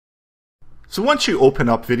So once you open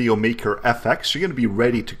up VideoMakerFX, you're going to be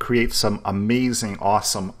ready to create some amazing,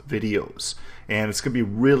 awesome videos. And it's going to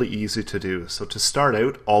be really easy to do. So to start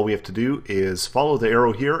out, all we have to do is follow the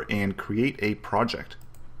arrow here and create a project.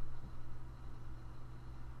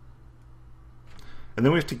 And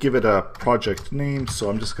then we have to give it a project name. So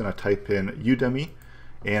I'm just going to type in Udemy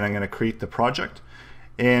and I'm going to create the project.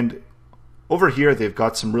 And over here, they've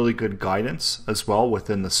got some really good guidance as well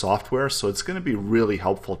within the software, so it's going to be really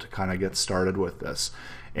helpful to kind of get started with this.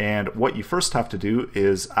 And what you first have to do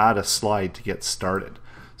is add a slide to get started.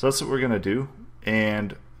 So that's what we're going to do,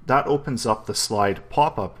 and that opens up the slide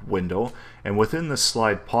pop-up window. And within the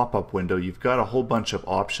slide pop-up window, you've got a whole bunch of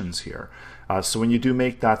options here. So when you do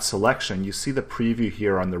make that selection, you see the preview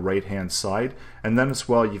here on the right-hand side, and then as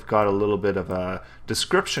well you've got a little bit of a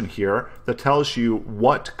description here that tells you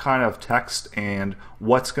what kind of text and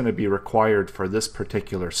what's going to be required for this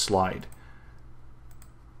particular slide.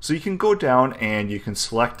 So you can go down and you can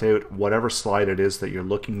select out whatever slide it is that you're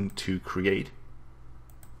looking to create.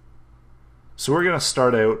 So we're going to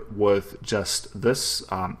start out with just this,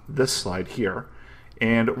 this slide here,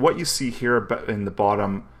 and what you see here in the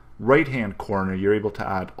bottom right hand corner, you're able to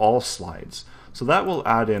add all slides. So that will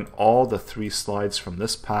add in all the 3 slides from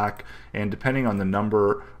this pack, and depending on the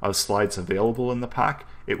number of slides available in the pack,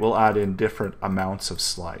 it will add in different amounts of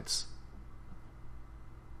slides.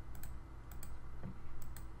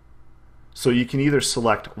 So you can either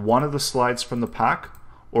select one of the slides from the pack,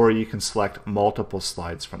 or you can select multiple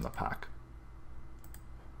slides from the pack.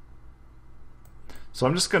 So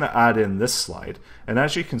I'm just going to add in this slide, and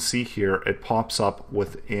as you can see here, it pops up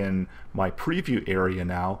within my preview area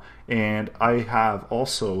now, and I have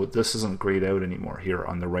also, this isn't grayed out anymore here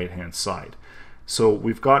on the right hand side. So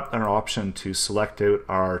we've got an option to select out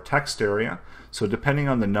our text area. So depending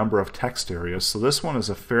on the number of text areas, so this one is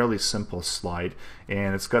a fairly simple slide,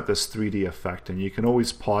 and it's got this 3D effect, and you can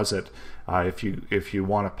always pause it if you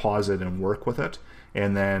want to pause it and work with it,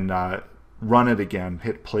 and then run it again,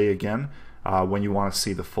 hit play again, when you want to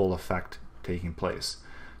see the full effect taking place.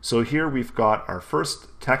 So here we've got our first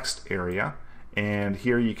text area, and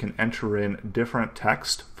here you can enter in different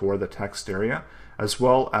text for the text area, as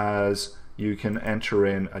well as you can enter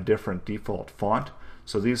in a different default font.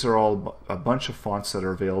 So these are all a bunch of fonts that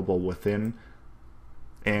are available within,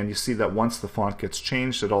 and you see that once the font gets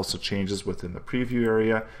changed, it also changes within the preview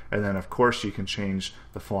area. And then of course you can change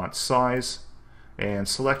the font size and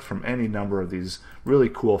select from any number of these really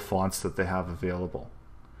cool fonts that they have available.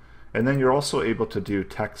 And then you're also able to do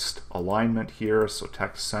text alignment here, so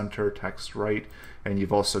text center, text right, and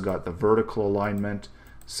you've also got the vertical alignment,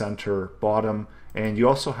 center, bottom, and you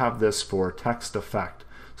also have this for text effect.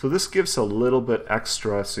 So this gives a little bit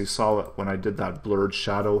extra, so you saw it when I did that blurred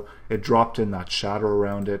shadow, it dropped in that shadow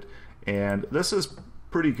around it, and this is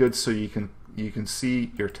pretty good so you can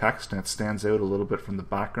see your text and it stands out a little bit from the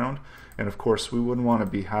background. And of course we wouldn't want to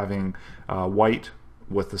be having white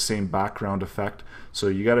with the same background effect, so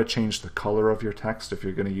you got to change the color of your text if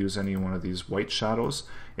you're going to use any one of these white shadows,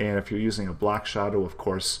 and if you're using a black shadow, of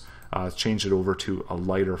course change it over to a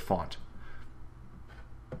lighter font.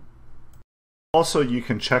 Also, you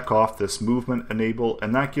can check off this movement enable,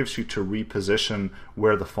 and that gives you to reposition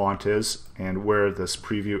where the font is and where this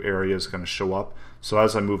preview area is going to show up. So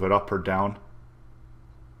as I move it up or down,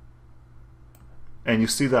 and you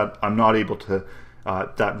see that I'm not able to,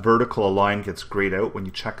 that vertical align gets grayed out when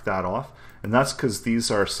you check that off, and that's because these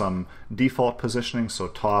are some default positioning, so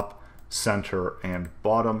top, center, and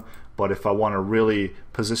bottom. But if I want to really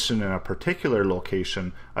position in a particular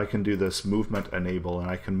location, I can do this movement enable, and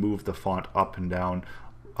I can move the font up and down,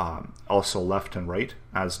 also left and right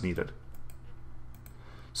as needed.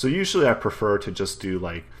 So usually I prefer to just do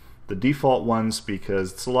like the default ones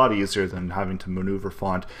because it's a lot easier than having to maneuver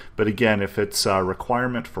font. But again, if it's a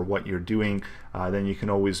requirement for what you're doing, then you can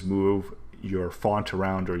always move your font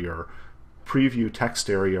around or your preview text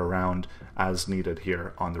area around as needed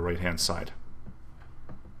here on the right hand side.